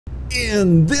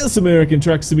In this American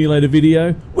Truck Simulator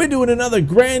video, we're doing another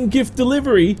grand gift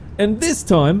delivery, and this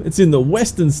time it's in the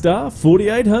Western Star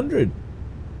 4800.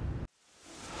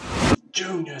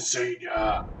 Junior,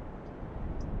 Senior.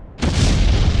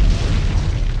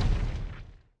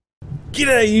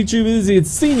 G'day YouTubers, it's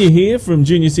Senior here from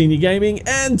Junior Senior Gaming,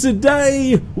 and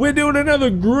today we're doing another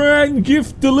grand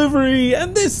gift delivery,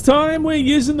 and this time we're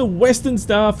using the Western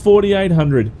Star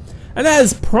 4800. And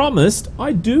as promised,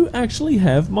 I do actually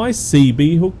have my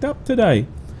CB hooked up today.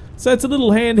 So it's a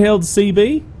little handheld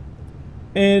CB,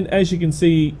 and as you can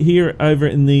see here over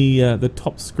in the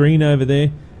top screen over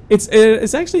there,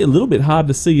 it's actually a little bit hard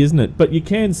to see, isn't it? But you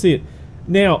can see it.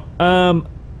 Now,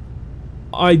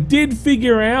 I did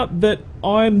figure out that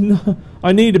I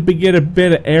need to get a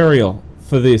better aerial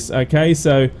for this. Okay,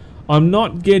 so I'm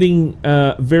not getting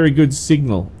very good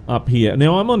signal up here.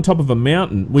 Now I'm on top of a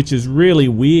mountain, which is really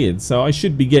weird, so I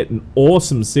should be getting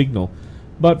awesome signal,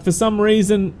 but for some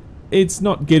reason it's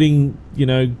not getting, you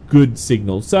know, good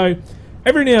signal. So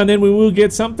every now and then we will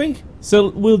get something,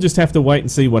 so we'll just have to wait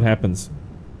and see what happens.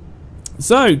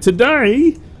 So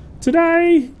today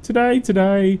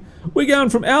we're going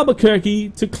from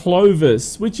Albuquerque to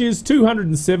Clovis, which is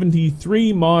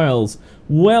 273 miles,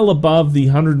 well above the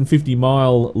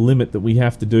 150-mile limit that we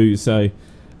have to do. So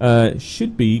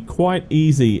should be quite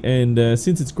easy, and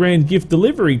since it's grand gift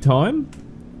delivery time,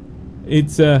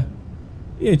 it's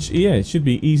it should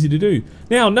be easy to do.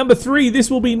 Now number 3, this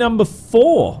will be number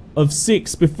 4 of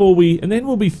 6 before and then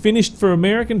we'll be finished for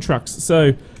American trucks.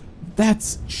 So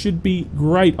that should be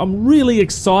great. I'm really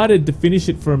excited to finish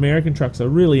it for American trucks. I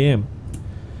really am.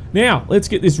 Now, let's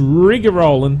get this rigger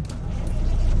rolling.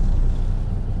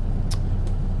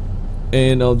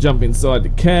 And I'll jump inside the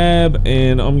cab,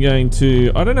 and I'm going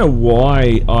to... I don't know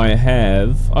why I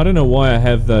have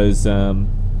those...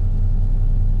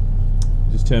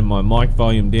 just turn my mic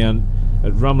volume down.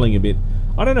 It's rumbling a bit.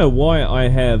 I don't know why I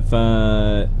have...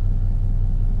 my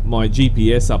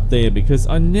GPS up there, because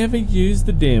I never use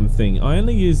the damn thing. I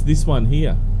only use this one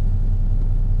here.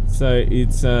 So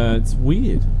it's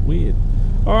weird.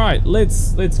 All right,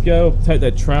 let's go. Take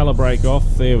that trailer brake off.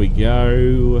 There we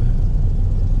go.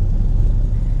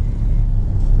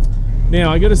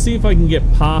 Now I got to see if I can get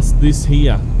past this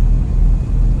here.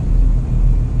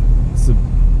 It's a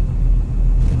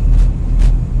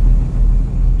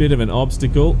bit of an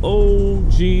obstacle. Oh,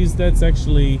 geez, that's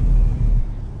actually...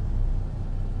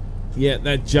 yeah,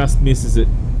 that just misses it.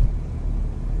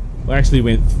 I actually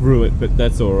went through it, but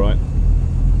that's alright.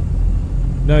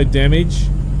 No damage.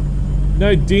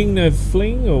 No ding, no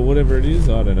fling, or whatever it is.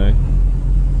 I don't know.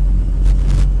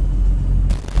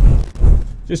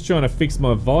 Just trying to fix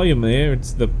my volume there.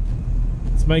 It's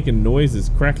making noises,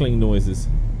 crackling noises.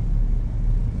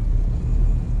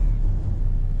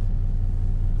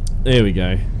 There we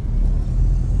go.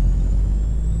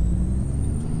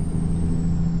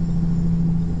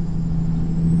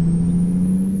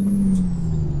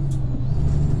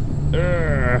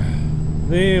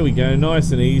 There we go,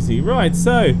 nice and easy. Right,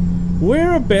 so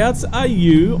whereabouts are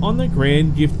you on the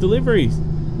grand gift deliveries?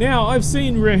 Now, I've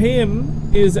seen Rahim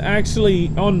is actually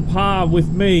on par with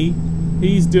me.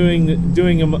 He's doing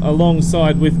them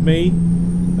alongside with me.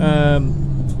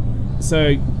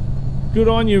 So good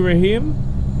on you, Rahim.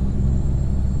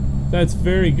 That's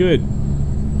very good.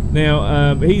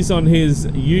 Now, he's on his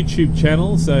YouTube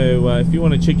channel, so if you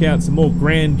want to check out some more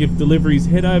grand gift deliveries,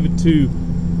 head over to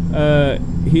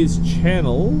his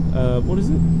channel. What is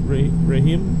it?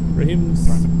 Rahim's...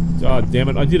 oh, damn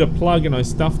it. I did a plug and I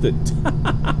stuffed it.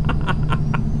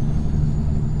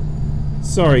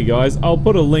 Sorry, guys. I'll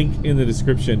put a link in the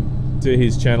description to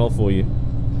his channel for you.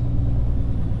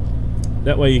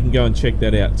 That way you can go and check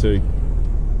that out too.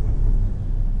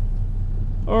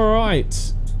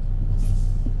 Alright.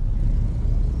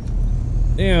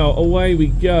 Now, away we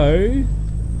go.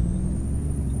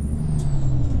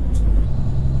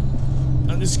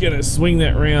 Just gonna swing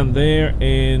that round there,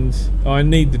 and I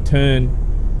need to turn.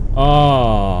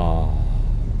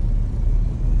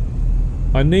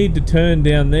 I need to turn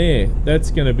down there.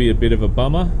 That's gonna be a bit of a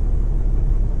bummer.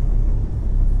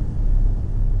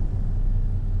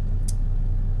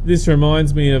 This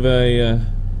reminds me of a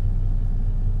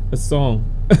song.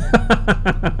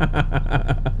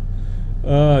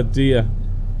 Oh dear.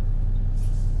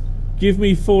 Give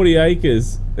me 40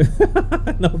 acres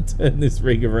and I'll turn this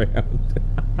rig around.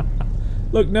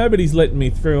 Look, nobody's letting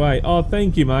me through, eh? Oh,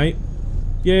 thank you, mate.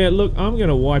 Yeah, look, I'm going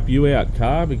to wipe you out,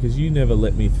 car, because you never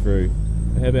let me through.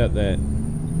 How about that?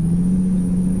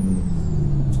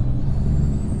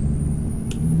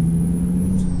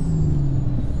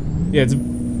 Yeah,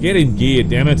 get in gear,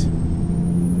 damn it.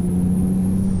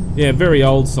 Yeah, very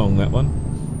old song, that one.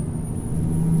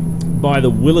 By the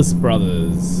Willis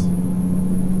Brothers.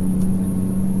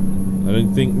 I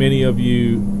don't think many of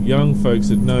you young folks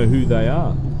would know who they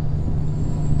are.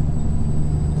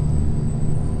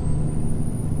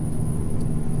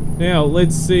 Now,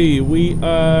 let's see. We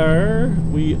are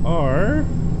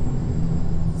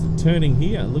turning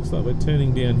here. Looks like we're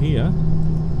turning down here.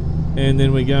 And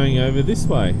then we're going over this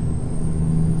way.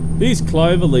 These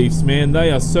clover leaves, man,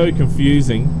 they are so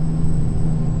confusing.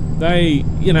 They,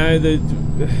 you know,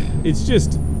 it's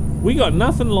just, we got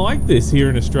nothing like this here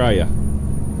in Australia.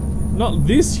 Not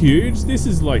this huge. This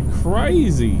is like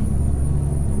crazy.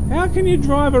 How can you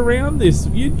drive around this?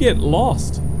 You'd get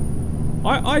lost.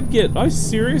 I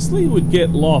seriously would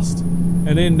get lost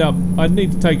and end up, I'd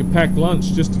need to take a packed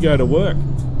lunch just to go to work.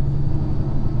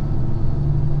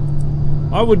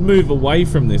 I would move away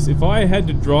from this. If I had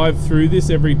to drive through this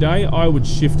every day, I would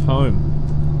shift home.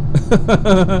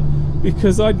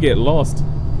 Because I'd get lost.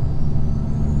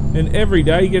 And every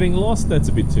day getting lost, that's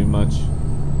a bit too much.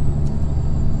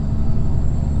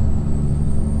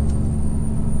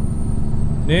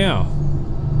 Now,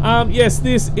 yes,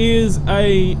 this is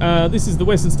the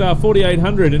Western Star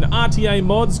 4800, an RTA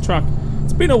mods truck.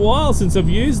 It's been a while since I've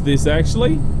used this,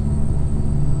 actually.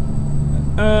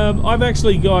 I've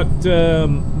actually got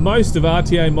most of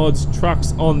RTA mods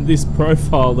trucks on this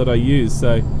profile that I use,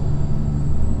 so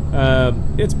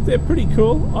they're pretty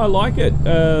cool. I like it.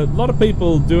 A lot of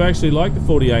people do actually like the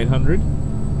 4800,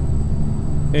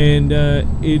 and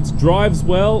it drives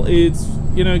well. It's,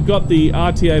 you know, got the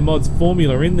RTA mods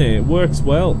formula in there. It works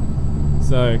well.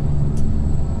 So,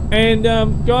 and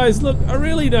guys, look, I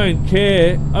really don't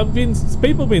care.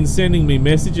 People have been sending me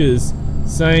messages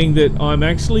saying that I'm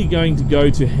actually going to go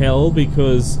to hell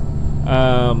because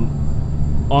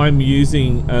I'm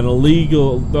using an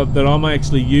illegal, that I'm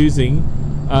actually using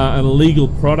an illegal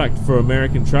product for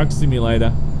American Truck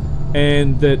Simulator,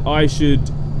 and that I should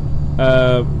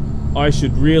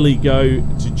really go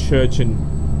to church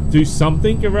and do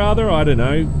something or other. I don't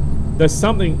know. There's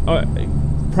something.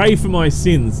 Pray for my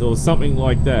sins or something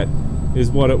like that is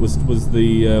what it was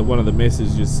the one of the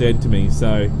messages said to me.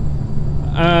 So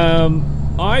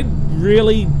I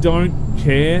really don't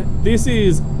care. This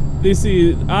is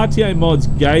RTA Mods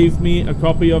gave me a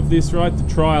copy of this, right, to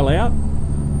trial out,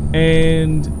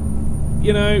 and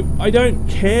you know, I don't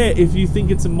care if you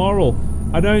think it's immoral.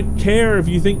 I don't care if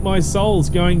you think my soul's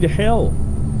going to hell.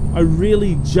 I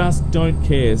really just don't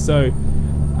care. So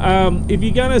if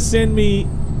you're gonna send me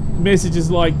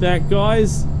messages like that,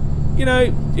 guys, you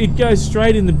know, it goes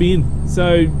straight in the bin.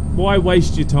 So why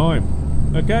waste your time?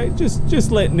 Okay,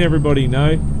 just letting everybody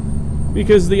know,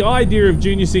 because the idea of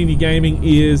junior senior gaming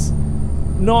is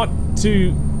not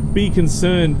to be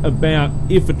concerned about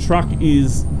if a truck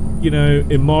is, you know,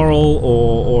 immoral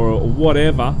or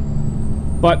whatever,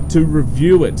 but to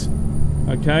review it.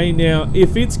 Okay, now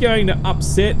if it's going to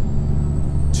upset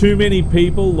too many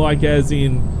people, like as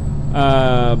in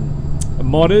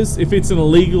modders, if it's an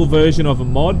illegal version of a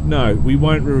mod, no, we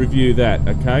won't review that.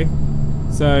 Okay,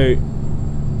 so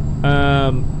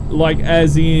like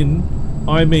as in,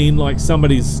 I mean like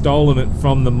somebody's stolen it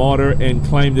from the modder and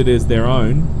claimed it as their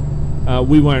own,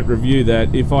 we won't review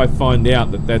that if I find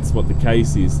out that that's what the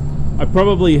case is. I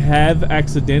probably have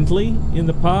accidentally in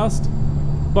the past,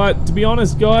 but to be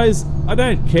honest, guys, I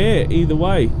don't care either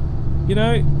way, you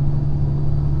know.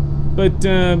 But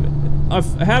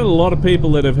I've had a lot of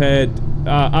people that have had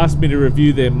asked me to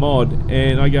review their mod,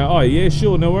 and I go, oh yeah,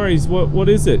 sure, no worries. What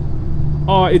is it?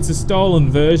 Oh, it's a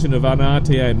stolen version of an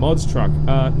RTA mods truck.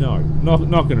 No, not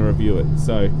going to review it.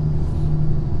 So,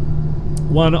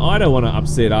 one, I don't want to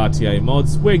upset RTA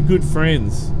mods. We're good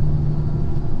friends.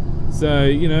 So,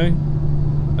 you know,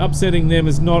 upsetting them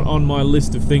is not on my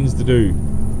list of things to do.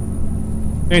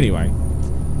 Anyway,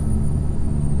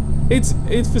 it's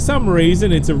for some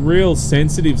reason it's a real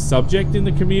sensitive subject in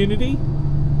the community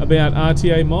about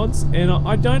RTA mods, and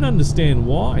I don't understand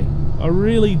why. I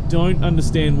really don't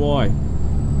understand why.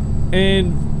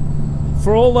 And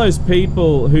for all those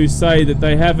people who say that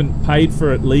they haven't paid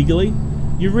for it legally,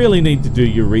 you really need to do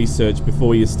your research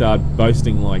before you start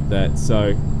boasting like that.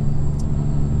 So,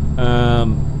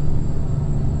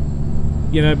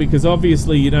 you know, because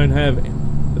obviously you don't have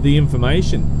the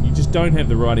information. You just don't have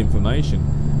the right information.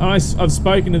 And I've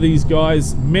spoken to these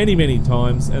guys many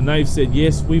times, and they've said,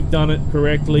 yes, we've done it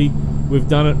correctly, we've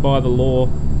done it by the law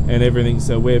and everything,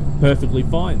 so we're perfectly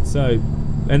fine. So,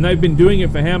 and they've been doing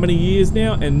it for how many years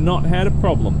now and not had a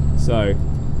problem. So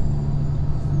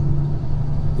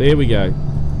there we go.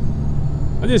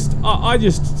 I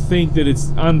just think that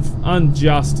it's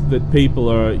unjust that people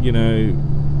are, you know,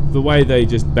 the way they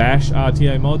just bash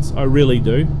RTA mods. I really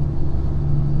do.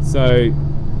 So,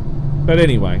 but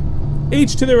anyway,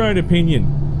 each to their own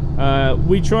opinion.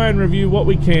 We try and review what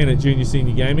we can at Junior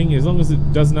Senior Gaming, as long as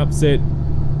it doesn't upset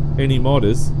any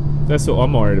modders. That's what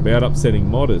I'm worried about, upsetting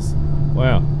modders.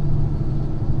 Wow.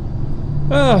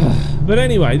 But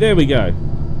anyway, there we go.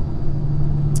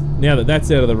 Now that that's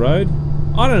out of the road,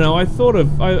 I don't know, I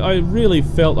really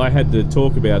felt I had to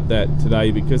talk about that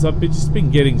today, because I've just been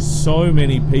getting so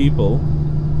many people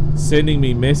sending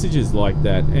me messages like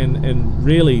that, and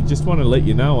really just want to let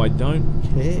you know I don't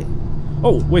care.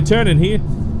 Oh, we're turning here.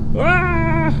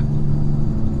 Ah!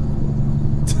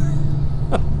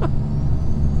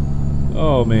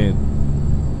 Oh man,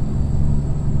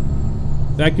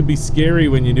 that could be scary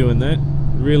when you're doing that.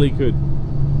 It really could.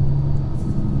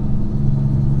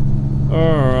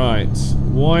 Alright,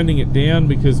 winding it down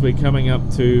because we're coming up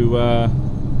to a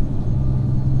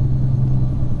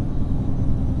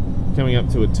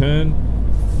turn.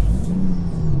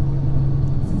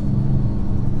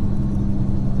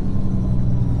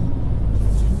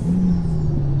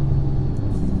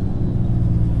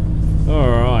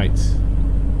 Alright.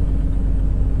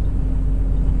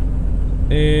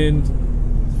 And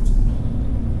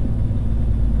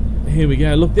here we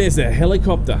go. Look, there's a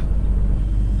helicopter.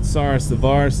 Cyrus the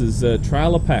Virus's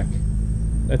trailer pack.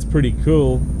 That's pretty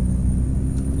cool.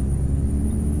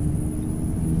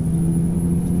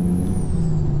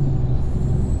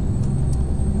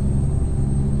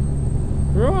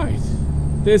 Right.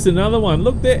 There's another one.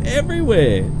 Look, they're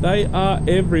everywhere. They are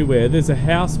everywhere. There's a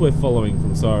house we're following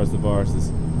from Cyrus the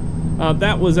Virus's.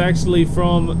 That was actually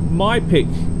from my pick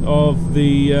of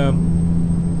the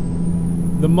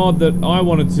mod that I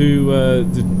wanted to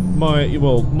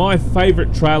my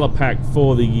favorite trailer pack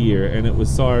for the year, and it was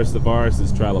Cyrus the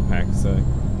Virus's trailer pack. So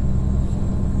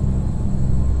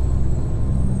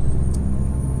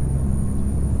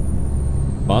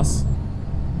bus.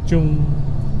 Chung.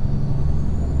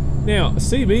 Now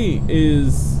CB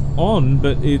is on,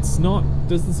 but it's not.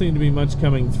 Doesn't seem to be much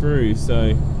coming through.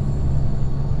 So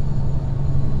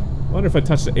I wonder if I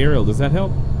touch the aerial, does that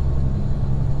help?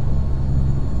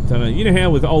 Don't know. You know how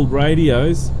with old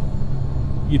radios,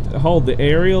 you hold the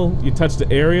aerial, you touch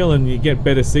the aerial and you get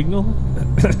better signal?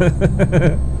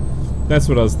 That's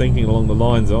what I was thinking along the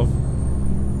lines of.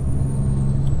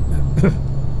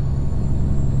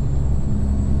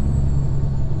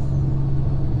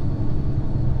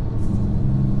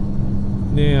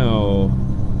 Now,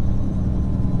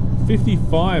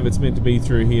 55 it's meant to be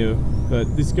through here.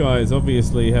 But this guy is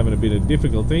obviously having a bit of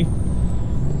difficulty.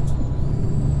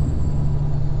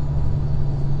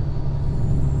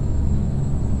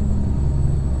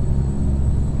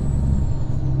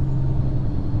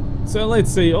 So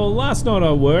let's see. Oh, last night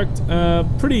I worked.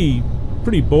 Pretty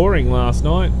boring last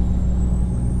night.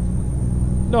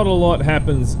 Not a lot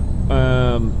happens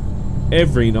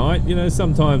every night. You know,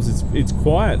 sometimes it's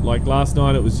quiet. Like last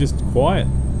night it was just quiet.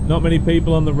 Not many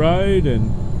people on the road and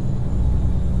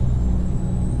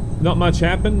not much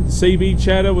happened. CB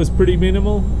chatter was pretty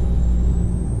minimal.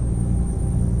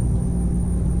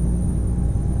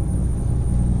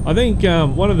 I think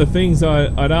one of the things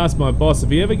I'd ask my boss, if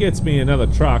he ever gets me another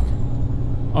truck,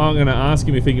 I'm going to ask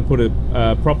him if he can put a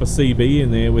proper CB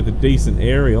in there with a decent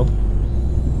aerial.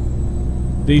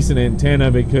 Decent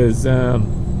antenna, because that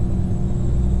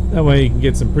way you can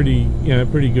get some pretty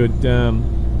good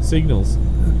signals.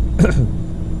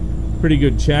 Pretty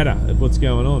good chatter at what's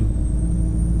going on.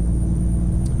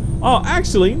 Oh,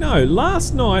 actually, no.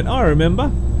 Last night, I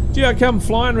remember. Gee, I come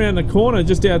flying around the corner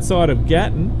just outside of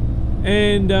Gatton,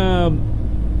 and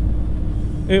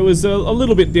it was a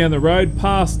little bit down the road,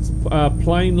 past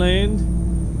Plainland,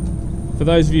 for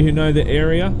those of you who know the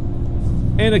area,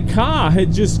 and a car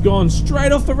had just gone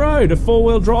straight off the road, a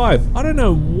four-wheel drive. I don't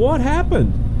know what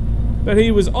happened, but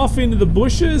he was off into the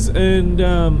bushes, and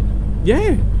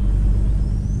yeah.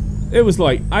 It was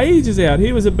like ages out.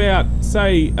 He was about,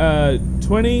 say,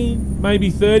 20, maybe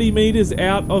 30 meters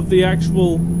out of the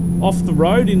actual, off the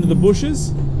road into the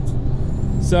bushes.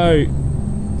 So, he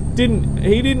didn't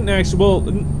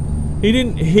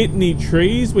hit any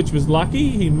trees, which was lucky.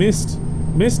 He missed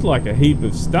like a heap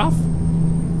of stuff.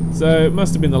 So it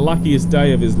must have been the luckiest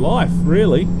day of his life,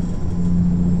 really.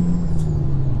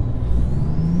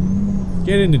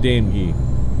 Get in the damn gear.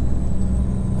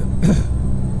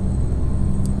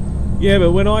 Yeah,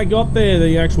 but when I got there,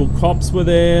 the actual cops were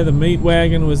there, the meat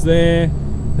wagon was there,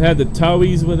 they had the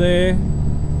towies were there.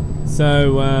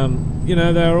 So, you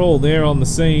know, they were all there on the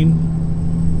scene.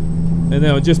 And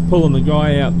they were just pulling the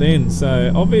guy out then.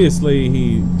 So, obviously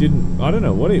he didn't, I don't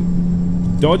know what he,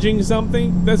 dodging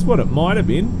something? That's what it might have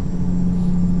been.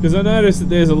 Because I noticed that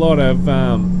there's a lot of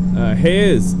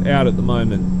hares out at the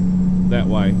moment that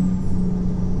way.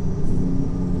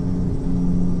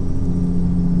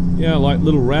 Yeah, like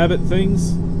little rabbit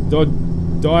things,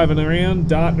 diving around,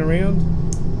 darting around.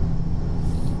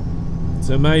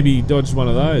 So maybe dodged one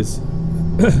of those.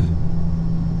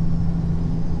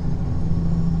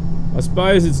 I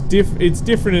suppose it's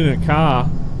different in a car.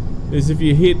 Is if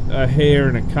you hit a hare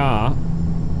in a car,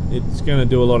 it's going to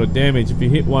do a lot of damage. If you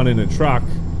hit one in a truck,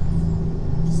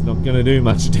 it's not going to do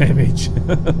much damage.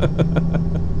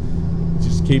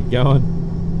 Just keep going.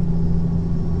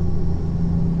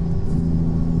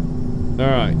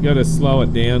 Alright, got to slow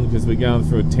it down because we're going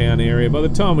through a town area. By the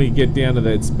time we get down to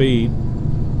that speed,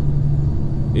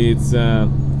 it's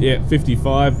yeah,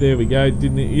 55. There we go.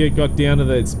 Didn't it? Yeah, got down to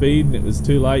that speed and it was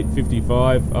too late.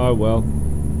 55. Oh well.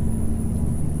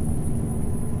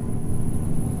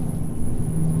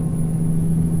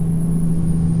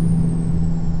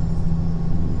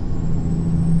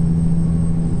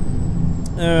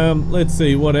 Let's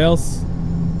see what else.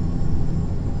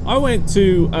 I went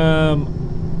to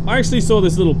I actually saw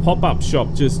this little pop-up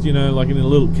shop, just, you know, like in a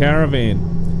little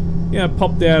caravan. Yeah,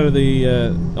 popped out of the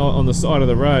on the side of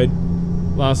the road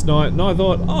last night, and I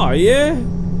thought, oh yeah,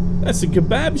 that's a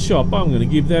kebab shop. I'm going to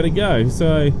give that a go.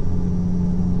 So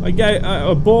I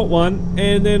bought one,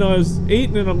 and then I was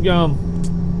eating, and I'm going.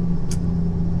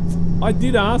 I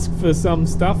did ask for some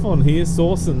stuff on here,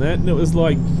 sauce and that, and it was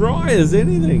like dry as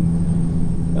anything.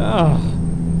 Ah,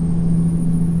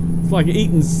 it's like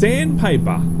eating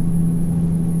sandpaper.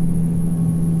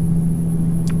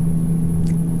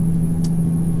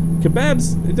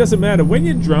 Kebabs, it doesn't matter. When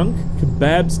you're drunk,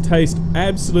 kebabs taste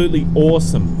absolutely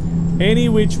awesome. Any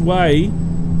which way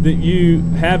that you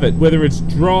have it, whether it's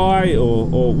dry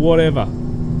or whatever,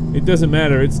 it doesn't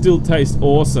matter. It still tastes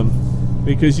awesome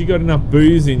because you got enough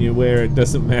booze in you where it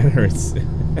doesn't matter.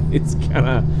 It's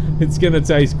gonna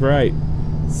taste great.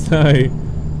 So,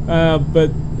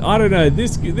 but I don't know.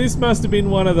 This must have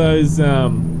been one of those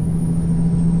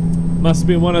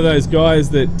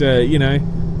guys that you know.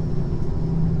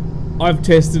 I've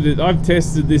tested it. I've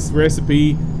tested this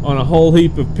recipe on a whole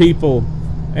heap of people,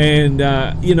 and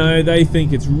you know, they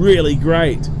think it's really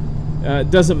great.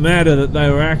 It doesn't matter that they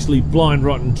were actually blind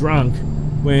rotten drunk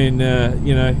when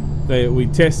you know, we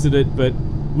tested it, but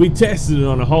we tested it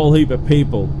on a whole heap of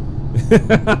people.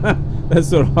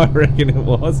 That's what I reckon it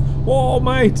was. Oh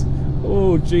mate,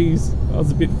 oh geez, I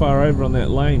was a bit far over on that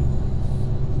lane.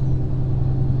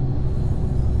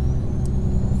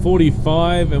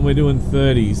 45 and we're doing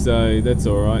 30, so that's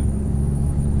alright.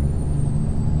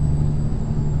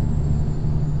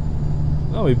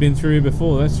 Oh, we've been through here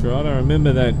before, that's right. I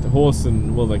remember that horse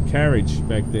and, well, the carriage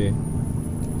back there.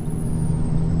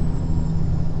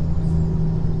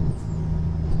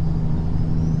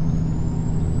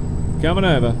 Coming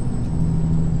over.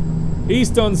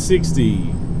 East on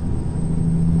 60.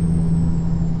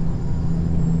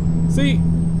 See,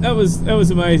 that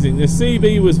was amazing. The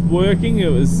CB was working.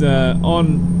 It was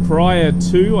on prior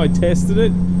to, I tested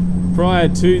it prior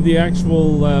to the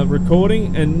actual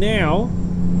recording, and now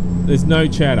there's no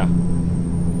chatter.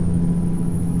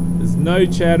 There's no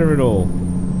chatter at all.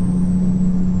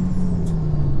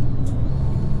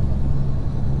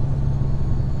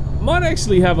 Might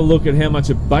actually have a look at how much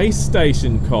a base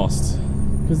station costs,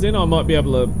 because then I might be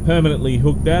able to permanently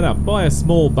hook that up. Buy a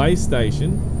small base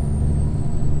station.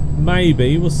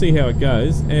 Maybe, we'll see how it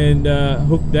goes, and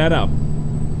hook that up,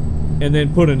 and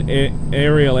then put an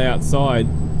aerial outside,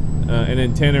 an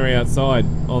antenna outside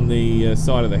on the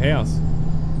side of the house.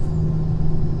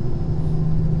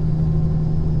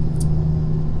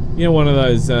 You know, one of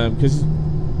those, because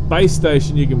base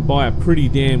station you can buy a pretty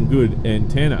damn good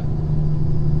antenna,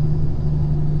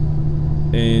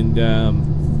 and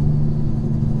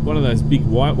one of those big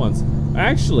white ones.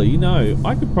 Actually, you know,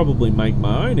 I could probably make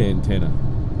my own antenna.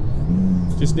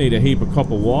 Just need a heap of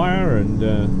copper wire, and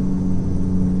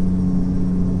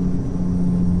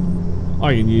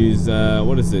I can use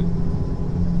what is it?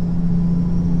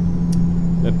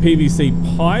 A PVC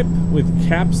pipe with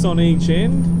caps on each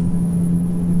end,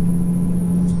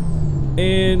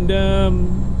 and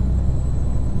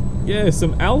yeah,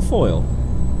 some alfoil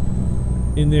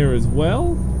in there as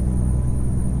well.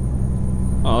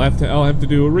 I'll have to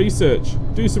do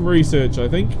some research, I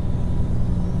think.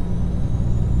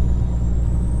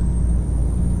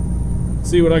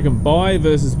 See what I can buy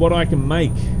versus what I can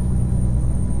make.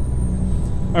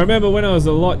 I remember when I was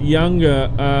a lot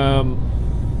younger,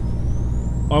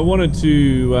 I wanted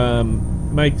to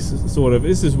make sort of,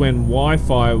 this is when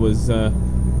Wi-Fi was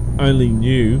only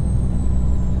new.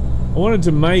 I wanted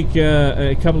to make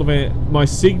a couple of my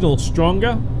signal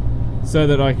stronger, so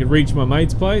that I could reach my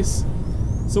mate's place.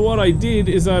 So what I did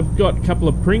is I got a couple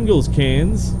of Pringles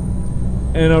cans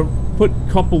and I put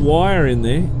copper wire in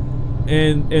there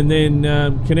and then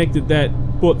connected that,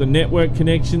 bought the network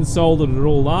connection, soldered it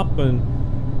all up, and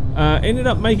ended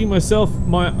up making myself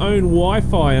my own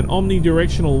Wi-Fi, an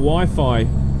omnidirectional Wi-Fi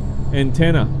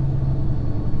antenna.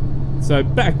 So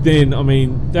back then, I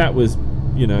mean, that was,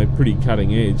 you know, pretty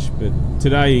cutting edge, but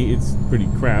today it's pretty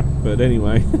crap. But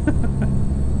anyway,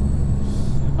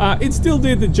 it still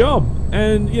did the job,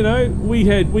 and you know, we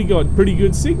got pretty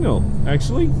good signal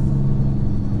actually.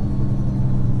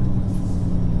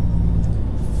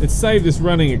 It saved us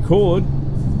running a cord,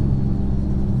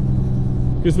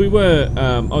 because we were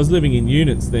I was living in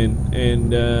units then,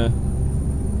 and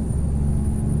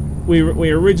we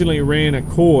originally ran a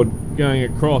cord going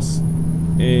across,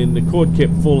 and the cord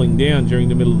kept falling down during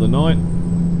the middle of the night.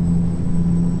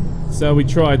 So we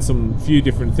tried some few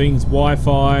different things,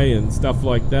 Wi-Fi and stuff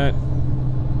like that.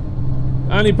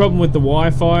 Only problem with the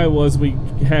Wi-Fi was we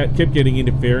kept getting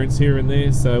interference here and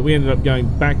there, so we ended up going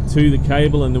back to the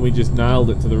cable and then we just nailed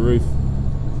it to the roof.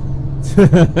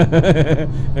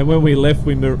 And when we left,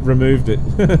 we removed it.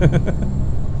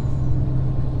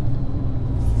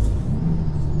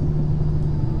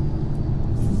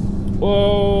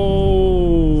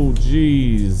 Oh,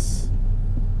 jeez.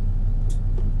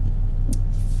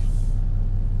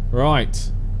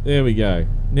 Right, there we go.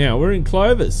 Now we're in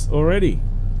Clovis already.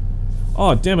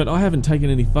 Oh, damn it, I haven't taken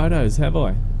any photos, have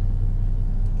I?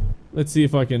 Let's see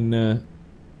if I can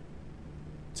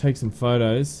take some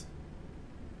photos.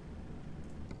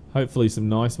 Hopefully some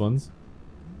nice ones.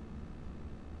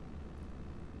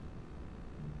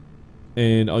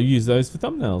 And I'll use those for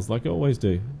thumbnails like I always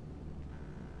do.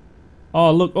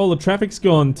 Oh, look, all the traffic's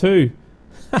gone too.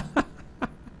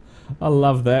 I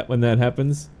love that when that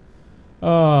happens.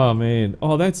 Oh, man.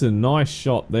 Oh, that's a nice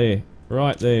shot there.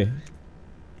 Right there.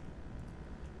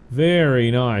 Very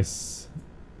nice.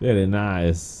 Very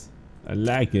nice. I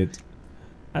like it.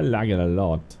 I like it a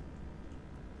lot.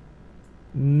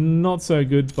 Not so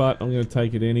good, but I'm going to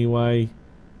take it anyway.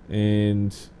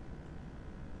 And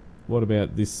what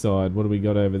about this side? What do we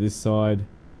got over this side?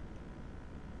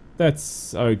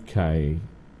 That's okay.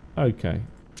 Okay.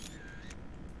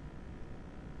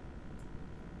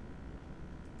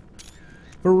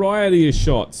 Variety of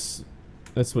shots.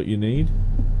 That's what you need.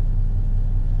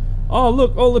 Oh,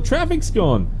 look, all the traffic's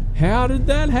gone. How did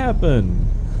that happen?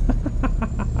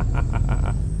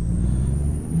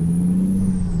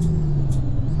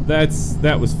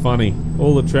 That was funny.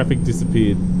 All the traffic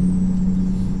disappeared.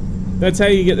 That's how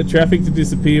you get the traffic to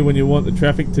disappear when you want the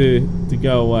traffic to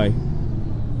go away.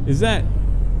 Is that...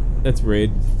 That's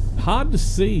red. Hard to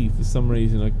see for some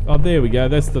reason. Oh, there we go.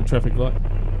 That's the traffic light.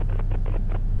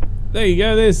 There you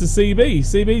go. There's the CB.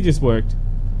 CB just worked.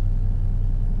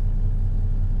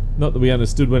 Not that we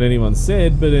understood what anyone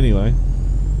said, but anyway.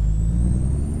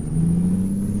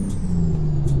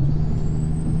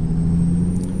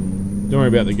 Don't worry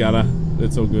about the gutter.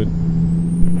 That's all good.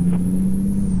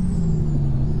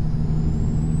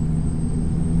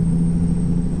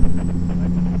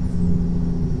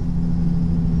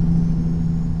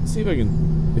 See if I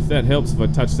can... If that helps if I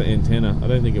touch the antenna. I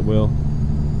don't think it will.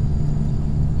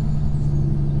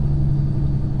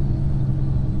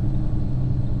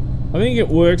 I think it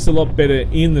works a lot better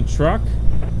in the truck,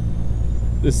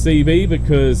 the CB,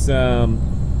 because I'm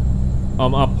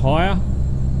up higher.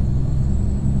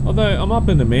 Although I'm up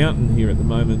in the mountain here at the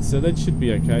moment, so that should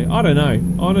be okay. I don't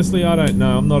know. Honestly, I don't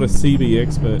know. I'm not a CB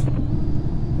expert.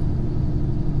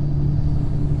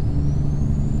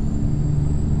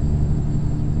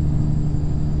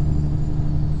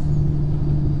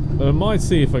 But I might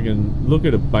see if I can look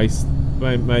at a base,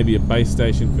 maybe a base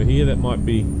station for here. That might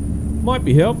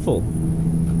be helpful.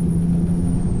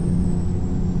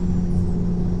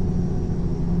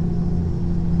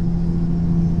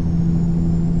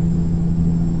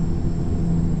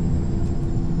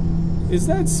 Is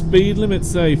that speed limit,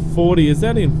 say 40? Is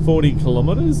that in 40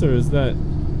 kilometers, or is that...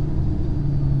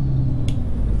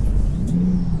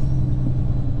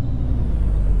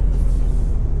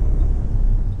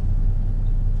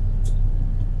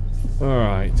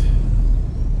 Alright.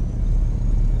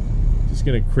 Just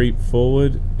gonna creep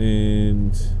forward,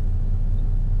 and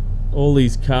all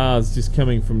these cars just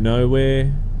coming from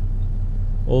nowhere.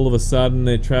 All of a sudden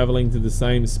they're traveling to the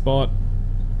same spot.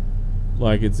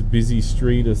 Like it's a busy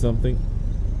street or something.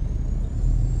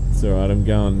 It's alright, I'm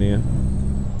going now.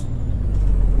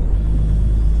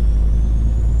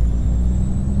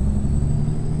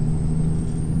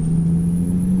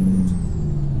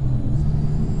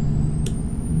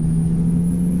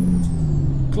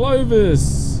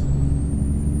 Clovis!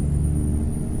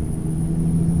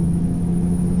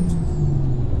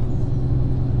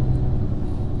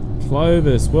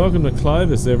 Clovis. Welcome to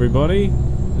Clovis, everybody.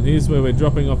 And here's where we're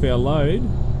dropping off our load.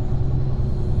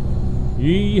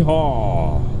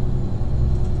 Yeehaw!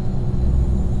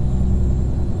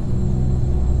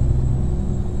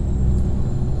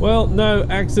 Well, no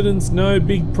accidents, no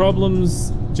big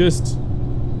problems, just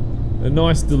a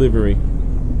nice delivery.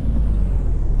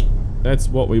 That's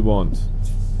what we want.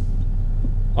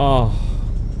 Oh,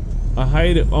 I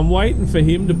hate it. I'm waiting for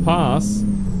him to pass,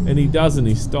 and he doesn't,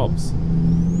 he stops.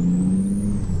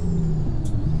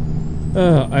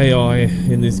 AI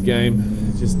in this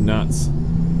game, just nuts.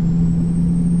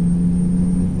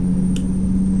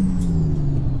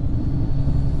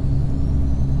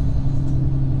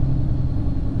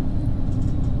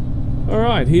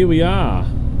 Alright, here we are.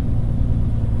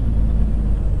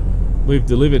 We've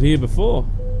delivered here before.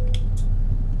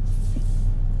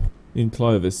 In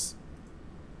Clovis.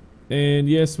 And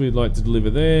yes, we'd like to deliver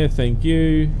there, thank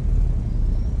you.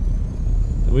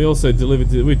 We also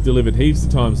we've delivered heaps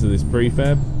of times to this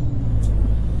prefab.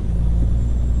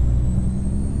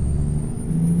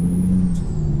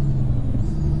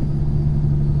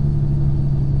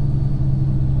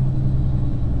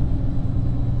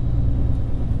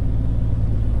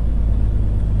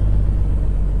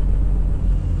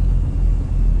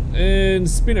 And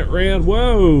spin it round.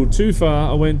 Whoa, too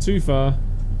far. I went too far.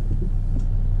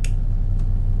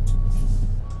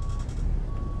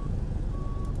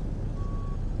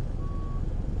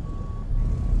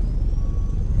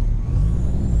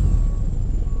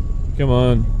 Come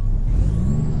on.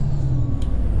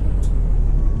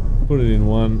 Put it in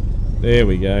one. There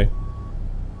we go.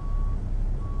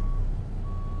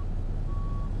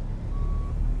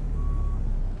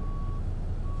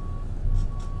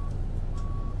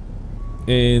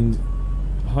 And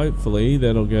hopefully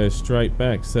that'll go straight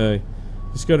back. So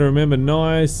just got to remember,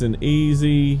 nice and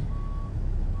easy,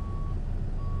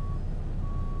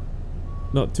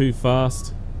 not too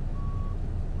fast,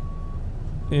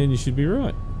 and you should be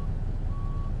right.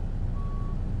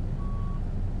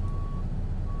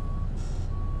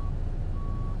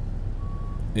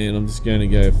 And I'm just going to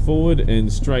go forward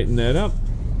and straighten that up.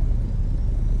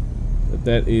 But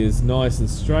that is nice and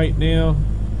straight now,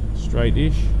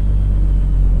 straight-ish.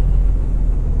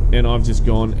 And I've just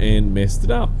gone and messed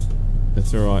it up.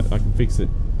 That's alright, I can fix it.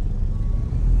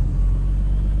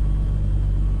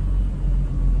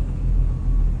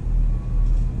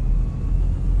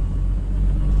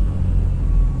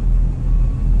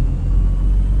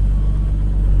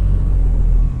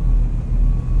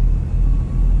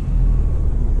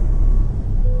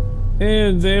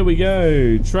 And there we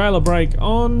go, trailer brake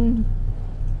on.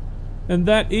 And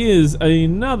that is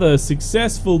another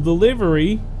successful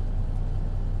delivery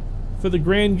for the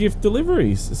Grand Gift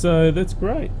Deliveries. So that's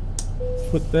great.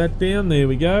 Put that down, there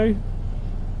we go.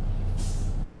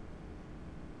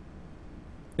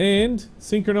 And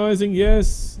synchronizing,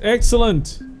 yes,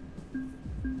 excellent.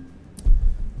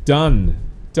 Done.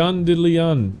 Done diddly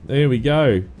done. There we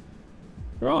go.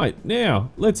 Right, now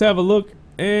let's have a look.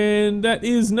 And that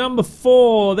is number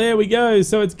 4. There we go.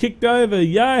 So it's kicked over.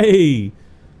 Yay.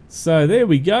 So there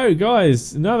we go,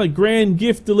 guys. Another Grand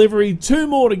Gift Delivery. 2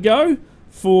 more to go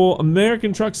for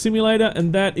American Truck Simulator,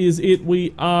 and that is it.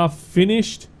 We are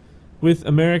finished with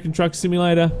American Truck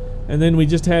Simulator, and then we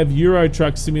just have Euro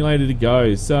Truck Simulator to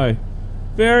go. So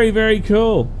very, very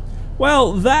cool.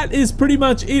 Well, that is pretty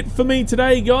much it for me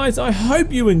today, guys. I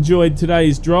hope you enjoyed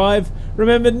today's drive.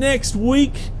 Remember, next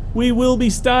week we will be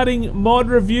starting mod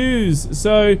reviews.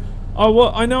 So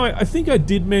I think I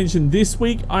did mention this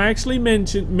week. I actually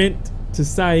meant to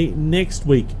say next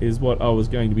week is what I was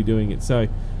going to be doing it. So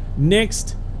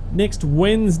next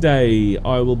Wednesday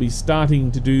I will be starting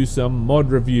to do some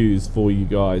mod reviews for you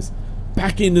guys.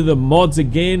 Back into the mods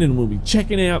again, and we'll be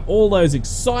checking out all those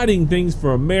exciting things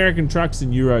for American trucks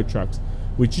and Euro trucks,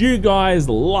 which you guys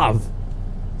love.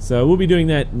 So we'll be doing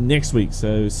that next week,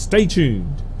 so stay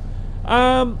tuned.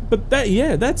 But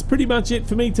that's pretty much it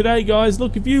for me today, guys.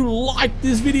 Look, if you liked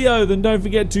this video, then don't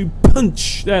forget to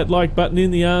punch that like button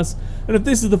in the ass. And if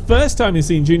this is the first time you've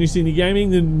seen Junior Senior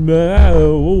Gaming, then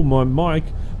oh my mic,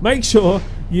 make sure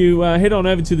you head on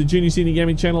over to the Junior Senior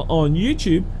Gaming channel on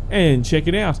YouTube and check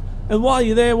it out. And while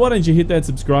you're there, why don't you hit that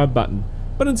subscribe button?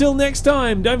 But until next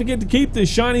time, don't forget to keep the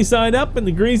shiny side up and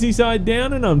the greasy side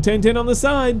down, and I'm 1010 on the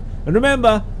side. And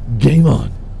remember, game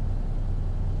on.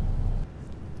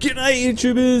 G'day,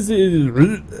 YouTubers.